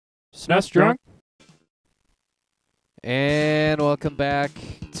SNESdrunk. And welcome back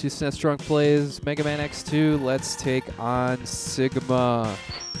to SNESdrunk Plays Mega Man X2. Let's take on Sigma.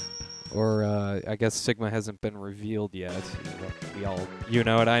 Or, I guess Sigma hasn't been revealed yet. You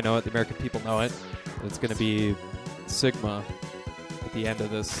know it, I know it, the American people know it. It's going to be Sigma at the end of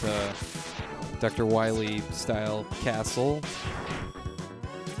this Dr. Wily-style castle.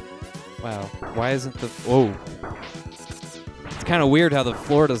 Wow, why isn't the... Whoa. It's kind of weird how the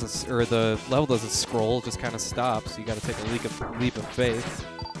floor doesn't, or the level doesn't scroll, it just kind of stops. You got to take a leap of faith.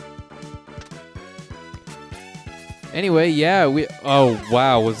 Anyway, yeah, oh,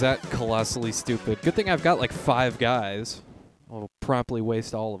 wow, was that colossally stupid. Good thing I've got like 5 guys. I'll promptly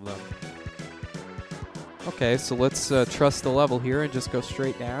waste all of them. Okay, so let's trust the level here and just go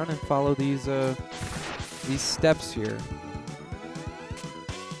straight down and follow these steps here.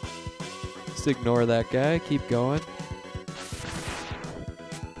 Just ignore that guy, keep going.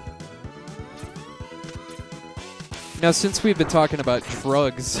 Now, since we've been talking about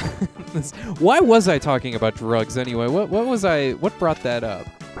drugs, why was I talking about drugs anyway? What brought that up?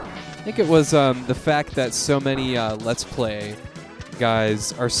 I think it was the fact that so many Let's Play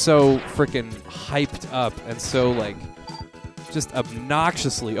guys are so freaking hyped up and so like just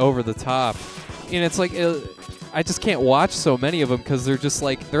obnoxiously over the top. And it's like I just can't watch so many of them because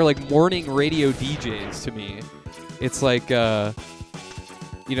they're like morning radio DJs to me. It's like like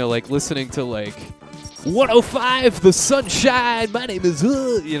listening to like 105 The Sunshine. My name is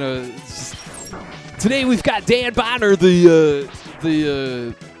today we've got Dan Bonner, the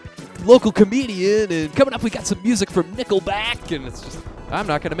local comedian, and coming up we got some music from Nickelback, and it's just I'm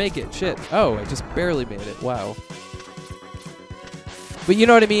not gonna make it. Shit. Oh, I just barely made it. Wow. But you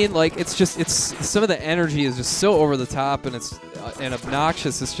know what I mean? Like it's some of the energy is just so over the top and it's and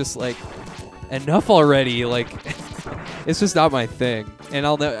obnoxious. It's just like enough already. Like it's just not my thing. And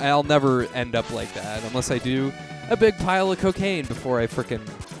I'll never end up like that unless I do a big pile of cocaine before I frickin'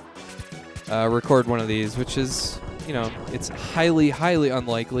 record one of these, which is, it's highly, highly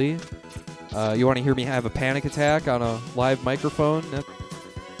unlikely. You want to hear me have a panic attack on a live microphone? That'd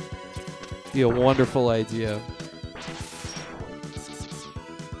be a wonderful idea.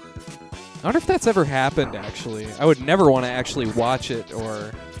 I wonder if that's ever happened, actually. I would never want to actually watch it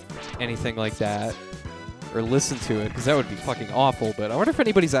or anything like that. Or listen to it, because that would be fucking awful. But I wonder if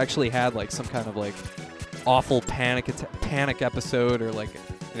anybody's actually had like some kind of like awful panic episode or like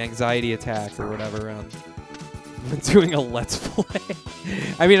an anxiety attack or whatever when doing a Let's Play.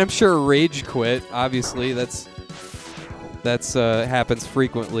 I mean, I'm sure Rage Quit, obviously, that's happens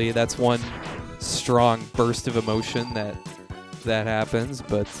frequently. That's one strong burst of emotion that happens.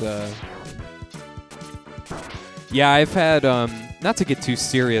 But yeah, I've had not to get too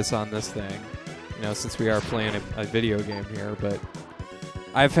serious on this thing, since we are playing a video game here, but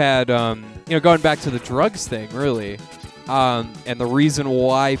I've had, going back to the drugs thing, really, and the reason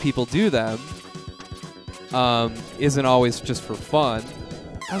why people do them isn't always just for fun.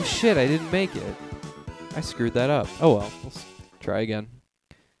 Oh shit, I didn't make it. I screwed that up. Oh well, let's try again.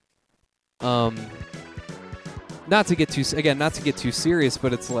 Not to get too serious,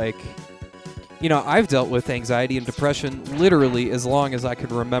 but it's like, I've dealt with anxiety and depression literally as long as I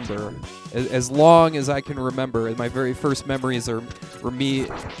can remember. As long as I can remember. And my very first memories were me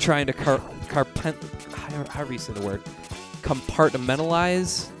trying to however you say the word,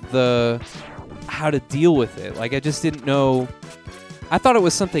 compartmentalize how to deal with it. Like, I just didn't know. I thought it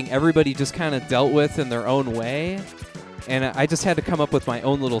was something everybody just kind of dealt with in their own way. And I just had to come up with my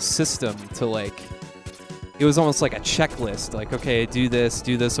own little system to, like, it was almost like a checklist. Like, okay, do this,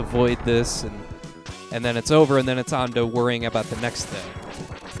 avoid this, and then it's over, and then it's on to worrying about the next thing.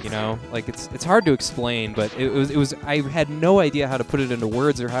 Like it's hard to explain, but it was I had no idea how to put it into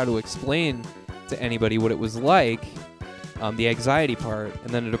words or how to explain to anybody what it was like. The anxiety part, and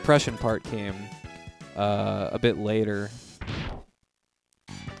then the depression part came a bit later.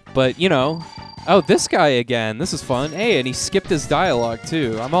 But oh, this guy again. This is fun. Hey, and he skipped his dialogue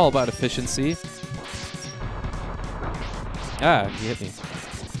too. I'm all about efficiency. Ah, he hit me.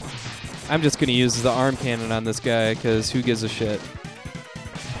 I'm just gonna use the arm cannon on this guy, because who gives a shit?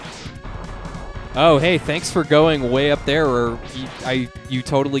 Oh, hey, thanks for going way up there, or you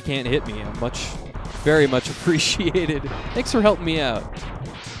totally can't hit me. I'm very much appreciated. Thanks for helping me out.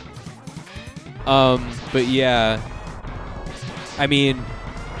 But yeah, I mean,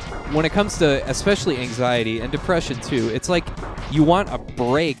 when it comes to especially anxiety and depression too, it's like you want a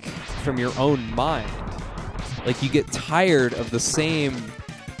break from your own mind. Like, you get tired of the same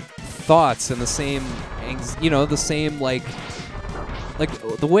thoughts and the same, the same, like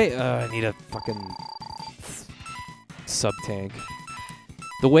the way, I need a fucking sub-tank.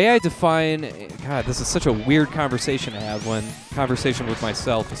 The way I define, God, this is such a weird conversation to have conversation with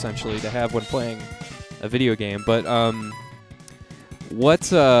myself, essentially, to have when playing a video game. But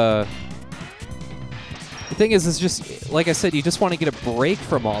the thing is just, like I said, you just want to get a break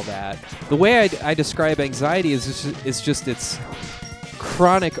from all that. The way I describe anxiety is just its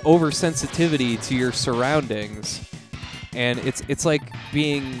chronic oversensitivity to your surroundings. And it's like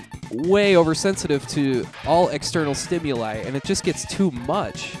being way oversensitive to all external stimuli, and it just gets too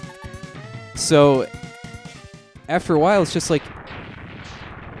much. So after a while, it's just like,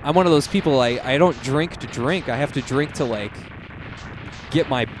 I'm one of those people, I don't drink to drink. I have to drink to, like, get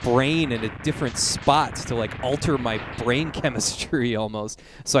my brain in a different spot, to, like, alter my brain chemistry almost,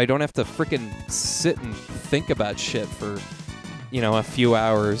 so I don't have to frickin' sit and think about shit for, a few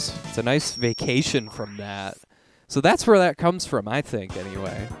hours. It's a nice vacation from that. So that's where that comes from, I think,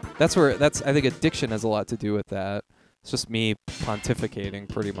 anyway. I think addiction has a lot to do with that. It's just me pontificating,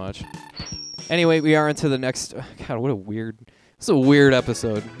 pretty much. Anyway, we are into the next... God, what a weird... This is a weird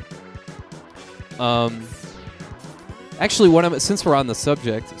episode. Actually, since we're on the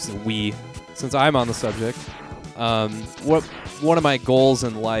subject, since I'm on the subject, one of my goals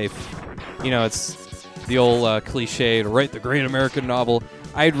in life, it's the old cliche to write the great American novel.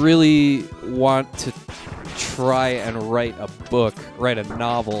 I'd really want to try and write a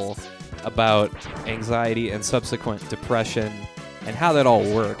novel about anxiety and subsequent depression and how that all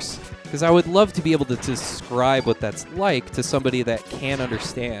works. Because I would love to be able to describe what that's like to somebody that can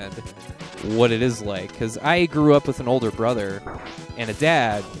understand what it is like. Because I grew up with an older brother and a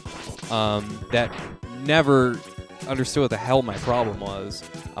dad that never understood what the hell my problem was.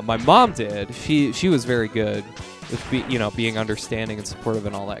 My mom did. She was very good with being understanding and supportive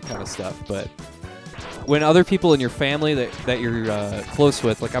and all that kind of stuff. But when other people in your family that you're close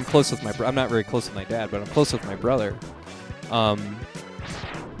with, like I'm close with I'm not very close with my dad, but I'm close with my brother.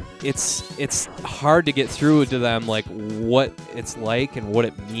 It's hard to get through to them, like, what it's like and what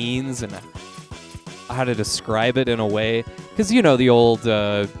it means and how to describe it in a way. Because the old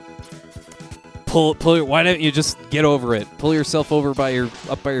why don't you just get over it? Pull yourself over up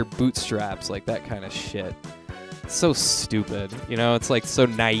by your bootstraps, like that kind of shit. It's so stupid, It's like so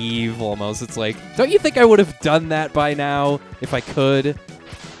naive almost. It's like, don't you think I would have done that by now if I could?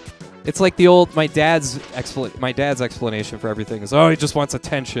 It's like my dad's explanation for everything is, oh, he just wants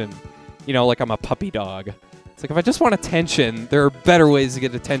attention. Like I'm a puppy dog. It's like, if I just want attention, there are better ways to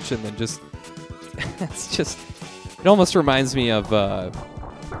get attention than just... It almost reminds me of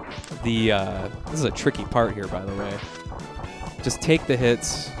this is a tricky part here, by the way. Just take the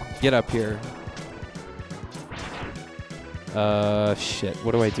hits, get up here. Shit,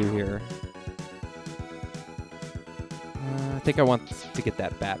 what do I do here? I think I want to get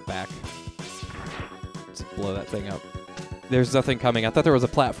that bat back. Just blow that thing up. There's nothing coming. I thought there was a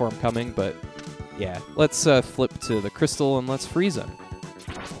platform coming, but yeah. Let's flip to the crystal and let's freeze him.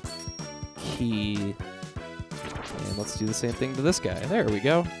 Key. And let's do the same thing to this guy. There we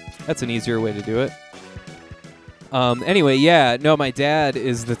go. That's an easier way to do it. Anyway, yeah. No, my dad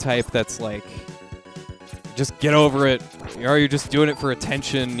is the type that's like, just get over it. You're just doing it for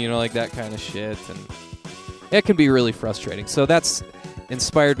attention, like that kind of shit. And it can be really frustrating. So that's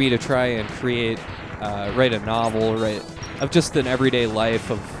inspired me to try and write a novel, of just an everyday life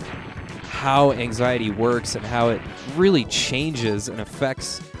of how anxiety works and how it really changes and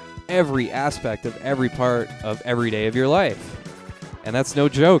affects every aspect of every part of every day of your life. And that's no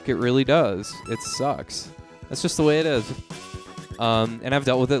joke. It really does. It sucks. That's just the way it is. And I've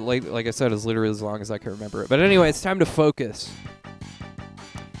dealt with it, like I said, as literally as long as I can remember it. But anyway, it's time to focus.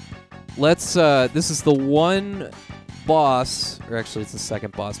 Let's, this is the one boss, or actually it's the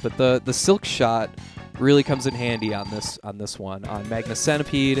second boss, but the silk shot really comes in handy on this one, on Magna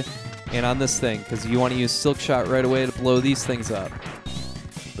Centipede and on this thing, because you want to use silk shot right away to blow these things up.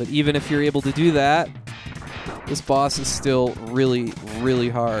 But even if you're able to do that, this boss is still really, really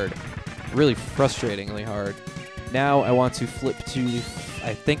hard. Really frustratingly hard. Now I want to flip to,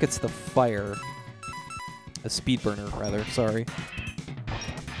 I think it's the fire. A speed burner, rather, sorry.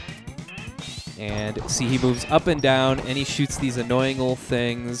 And see, he moves up and down, and he shoots these annoying little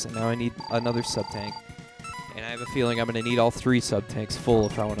things. And now I need another sub-tank. And I have a feeling I'm going to need all 3 sub-tanks full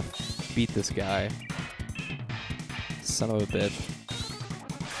if I want to beat this guy. Son of a bitch.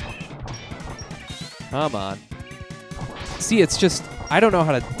 Come on. See, it's just, I don't know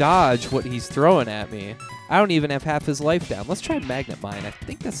how to dodge what he's throwing at me. I don't even have half his life down. Let's try Magnet Mine. I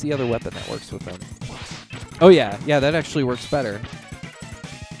think that's the other weapon that works with him. Oh, yeah. Yeah, that actually works better.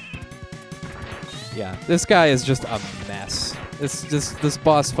 Yeah, this guy is just a mess. This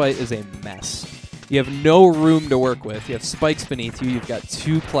boss fight is a mess. You have no room to work with. You have spikes beneath you. You've got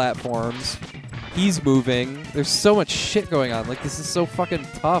 2 platforms. He's moving. There's so much shit going on. Like, this is so fucking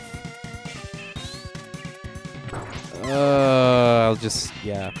tough. I'll just,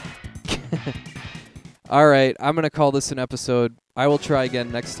 yeah. All right, I'm going to call this an episode. I will try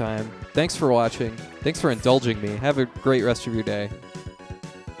again next time. Thanks for watching. Thanks for indulging me. Have a great rest of your day.